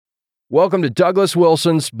Welcome to Douglas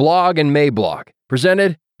Wilson's Blog and Mablog,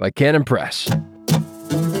 presented by Canon Press.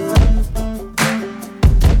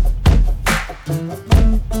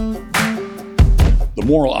 The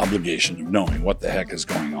moral obligation of knowing what the heck is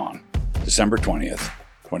going on. December 20th,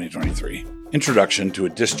 2023. Introduction to a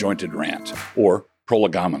disjointed rant, or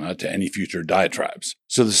prolegomena to any future diatribes.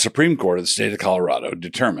 So the Supreme Court of the state of Colorado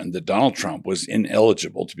determined that Donald Trump was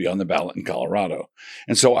ineligible to be on the ballot in Colorado.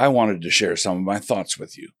 And so I wanted to share some of my thoughts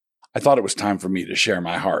with you. I thought it was time for me to share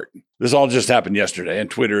my heart. This all just happened yesterday, and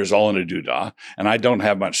Twitter is all in a doodah, and I don't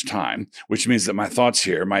have much time, which means that my thoughts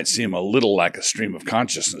here might seem a little like a stream of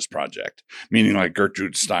consciousness project, meaning like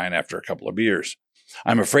Gertrude Stein after a couple of beers.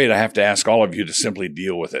 I'm afraid I have to ask all of you to simply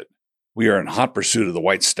deal with it. We are in hot pursuit of the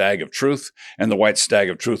white stag of truth, and the white stag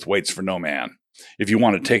of truth waits for no man. If you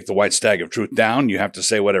want to take the white stag of truth down, you have to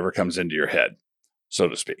say whatever comes into your head, so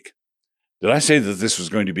to speak. Did I say that this was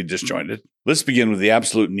going to be disjointed? Let's begin with the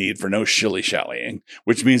absolute need for no shilly-shallying,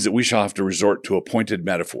 which means that we shall have to resort to a pointed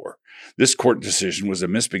metaphor. This court decision was a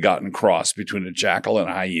misbegotten cross between a jackal and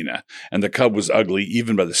a hyena, and the cub was ugly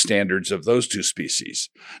even by the standards of those two species.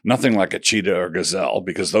 Nothing like a cheetah or gazelle,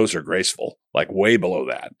 because those are graceful, like way below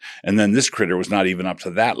that. And then this critter was not even up to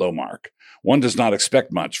that low mark. One does not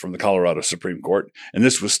expect much from the Colorado Supreme Court, and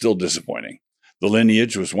this was still disappointing. The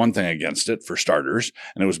lineage was one thing against it, for starters,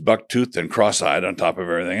 and it was buck-toothed and cross-eyed on top of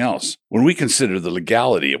everything else. When we consider the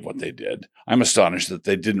legality of what they did, I'm astonished that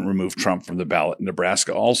they didn't remove Trump from the ballot in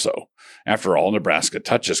Nebraska also. After all, Nebraska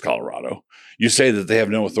touches Colorado. You say that they have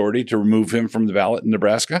no authority to remove him from the ballot in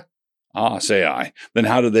Nebraska? Ah, say I. Then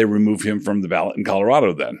how did they remove him from the ballot in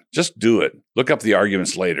Colorado then? Just do it. Look up the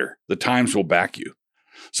arguments later. The Times will back you.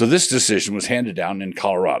 So this decision was handed down in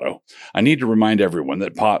Colorado. I need to remind everyone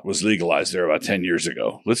that pot was legalized there about 10 years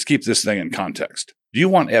ago. Let's keep this thing in context. Do you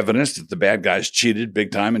want evidence that the bad guys cheated big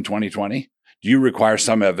time in 2020? Do you require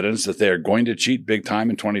some evidence that they are going to cheat big time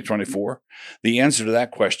in 2024? The answer to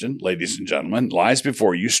that question, ladies and gentlemen, lies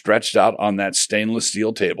before you, stretched out on that stainless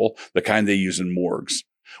steel table, the kind they use in morgues.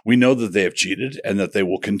 We know that they have cheated and that they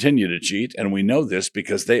will continue to cheat, and we know this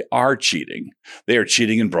because they are cheating. They are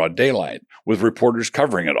cheating in broad daylight, with reporters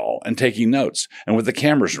covering it all and taking notes, and with the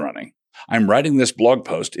cameras running. I'm writing this blog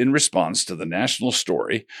post in response to the national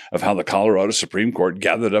story of how the Colorado Supreme Court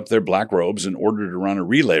gathered up their black robes in order to run a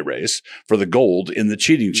relay race for the gold in the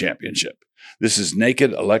cheating championship. This is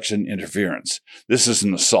naked election interference. This is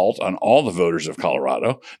an assault on all the voters of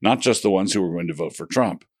Colorado, not just the ones who are going to vote for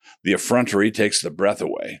Trump. The effrontery takes the breath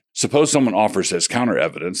away. Suppose someone offers as counter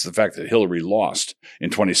evidence the fact that Hillary lost in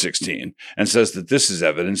 2016 and says that this is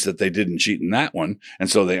evidence that they didn't cheat in that one, and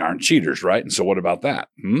so they aren't cheaters, right? And so what about that?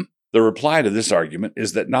 The reply to this argument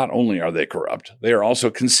is that not only are they corrupt, they are also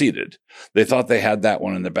conceited. They thought they had that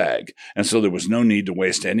one in the bag, and so there was no need to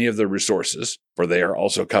waste any of their resources, for they are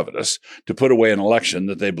also covetous, to put away an election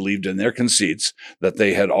that they believed in their conceits that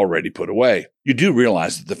they had already put away. You do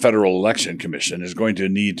realize that the Federal Election Commission is going to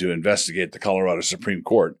need to investigate the Colorado Supreme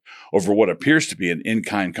Court over what appears to be an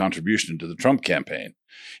in-kind contribution to the Trump campaign.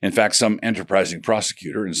 In fact, some enterprising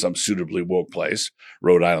prosecutor in some suitably woke place,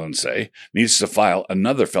 Rhode Island say, needs to file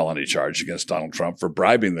another felony charge against Donald Trump for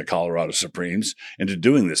bribing the Colorado Supremes into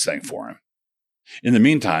doing this thing for him. In the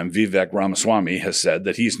meantime, Vivek Ramaswamy has said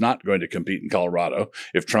that he's not going to compete in Colorado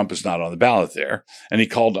if Trump is not on the ballot there, and he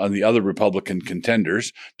called on the other Republican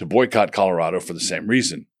contenders to boycott Colorado for the same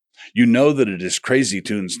reason. You know that it is Crazy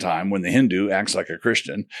Tunes time when the Hindu acts like a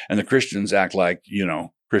Christian and the Christians act like,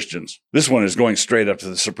 Christians. This one is going straight up to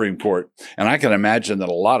the Supreme Court, and I can imagine that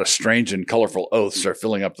a lot of strange and colorful oaths are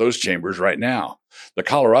filling up those chambers right now. The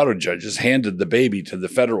Colorado judges handed the baby to the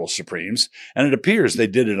federal Supremes, and it appears they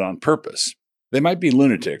did it on purpose. They might be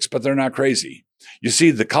lunatics, but they're not crazy. You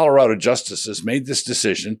see, the Colorado justices made this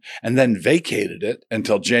decision and then vacated it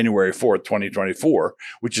until January 4th, 2024,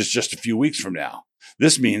 which is just a few weeks from now.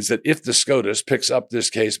 This means that if the SCOTUS picks up this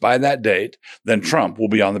case by that date, then Trump will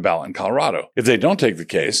be on the ballot in Colorado. If they don't take the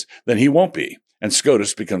case, then he won't be, and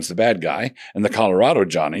SCOTUS becomes the bad guy, and the Colorado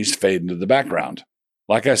Johnnies fade into the background.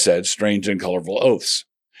 Like I said, strange and colorful oaths.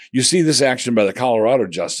 You see, this action by the Colorado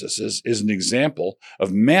justices is an example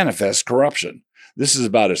of manifest corruption. This is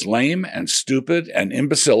about as lame and stupid and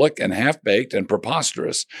imbecilic and half-baked and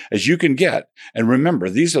preposterous as you can get. And remember,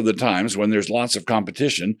 these are the times when there's lots of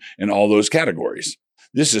competition in all those categories.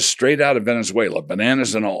 This is straight out of Venezuela,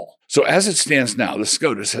 bananas and all. So as it stands now, the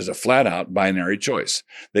SCOTUS has a flat-out binary choice.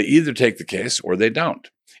 They either take the case or they don't.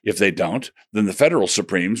 If they don't, then the federal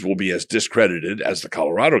Supremes will be as discredited as the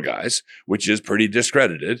Colorado guys, which is pretty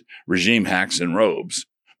discredited, regime hacks in robes.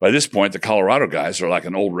 By this point, the Colorado guys are like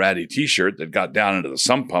an old ratty t-shirt that got down into the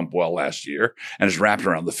sump pump well last year and is wrapped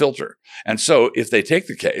around the filter. And so if they take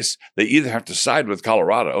the case, they either have to side with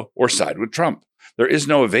Colorado or side with Trump. There is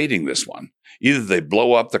no evading this one. Either they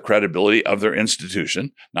blow up the credibility of their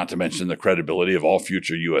institution, not to mention the credibility of all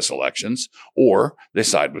future U.S. elections, or they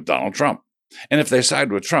side with Donald Trump. And if they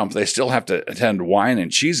side with Trump, they still have to attend wine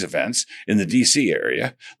and cheese events in the D.C.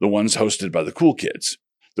 area, the ones hosted by the cool kids.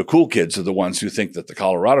 The cool kids are the ones who think that the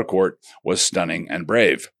Colorado court was stunning and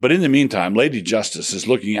brave. But in the meantime, Lady Justice is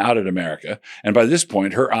looking out at America, and by this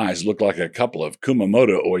point, her eyes look like a couple of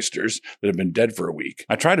Kumamoto oysters that have been dead for a week.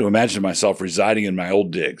 I try to imagine myself residing in my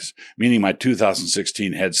old digs, meaning my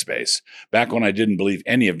 2016 headspace, back when I didn't believe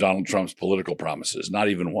any of Donald Trump's political promises, not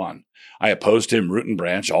even one. I opposed him root and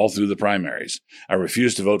branch all through the primaries. I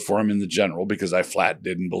refused to vote for him in the general because I flat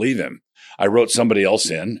didn't believe him. I wrote somebody else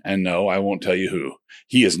in, and no, I won't tell you who.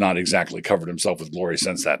 He has not exactly covered himself with glory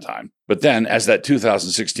since that time. But then, as that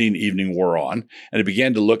 2016 evening wore on, and it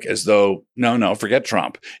began to look as though, no, forget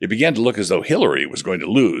Trump. It began to look as though Hillary was going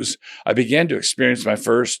to lose. I began to experience my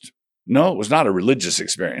first... No, it was not a religious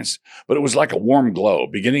experience, but it was like a warm glow,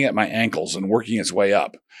 beginning at my ankles and working its way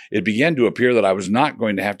up. It began to appear that I was not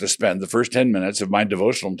going to have to spend the first 10 minutes of my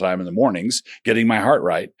devotional time in the mornings getting my heart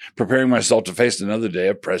right, preparing myself to face another day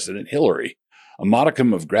of President Hillary. A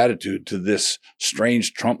modicum of gratitude to this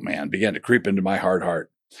strange Trump man began to creep into my hard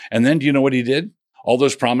heart. And then do you know what he did? All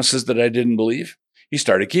those promises that I didn't believe? He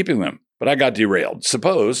started keeping them. But I got derailed.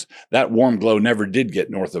 Suppose that warm glow never did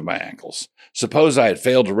get north of my ankles. Suppose I had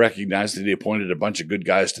failed to recognize that he appointed a bunch of good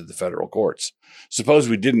guys to the federal courts. Suppose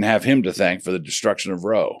we didn't have him to thank for the destruction of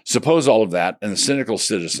Roe. Suppose all of that and the cynical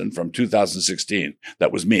citizen from 2016,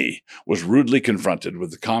 that was me, was rudely confronted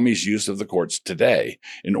with the commies' use of the courts today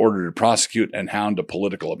in order to prosecute and hound a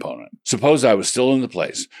political opponent. Suppose I was still in the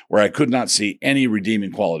place where I could not see any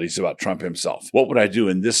redeeming qualities about Trump himself. What would I do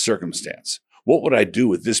in this circumstance? What would I do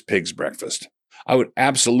with this pig's breakfast? I would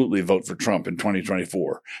absolutely vote for Trump in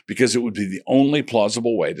 2024 because it would be the only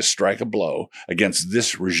plausible way to strike a blow against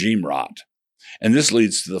this regime rot. And this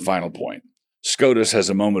leads to the final point. SCOTUS has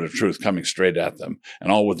a moment of truth coming straight at them,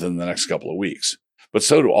 and all within the next couple of weeks. But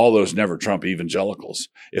so do all those never-Trump evangelicals.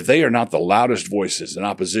 If they are not the loudest voices in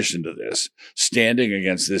opposition to this, standing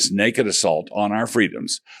against this naked assault on our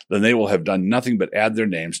freedoms, then they will have done nothing but add their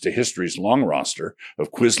names to history's long roster of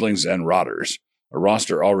quislings and rotters, a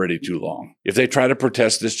roster already too long. If they try to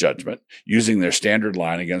protest this judgment, using their standard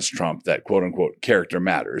line against Trump that quote-unquote character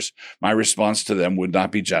matters, my response to them would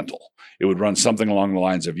not be gentle. It would run something along the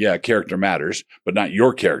lines of, yeah, character matters, but not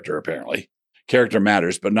your character, apparently. Character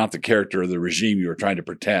matters, but not the character of the regime you are trying to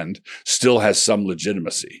pretend still has some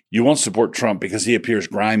legitimacy. You won't support Trump because he appears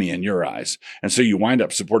grimy in your eyes, and so you wind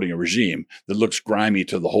up supporting a regime that looks grimy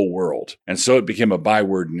to the whole world. And so it became a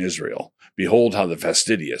byword in Israel. Behold how the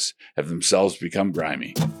fastidious have themselves become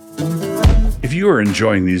grimy. If you are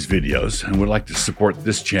enjoying these videos and would like to support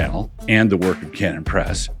this channel and the work of Canon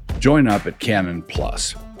Press, join up at Canon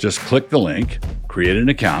Plus. Just click the link, create an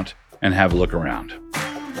account, and have a look around.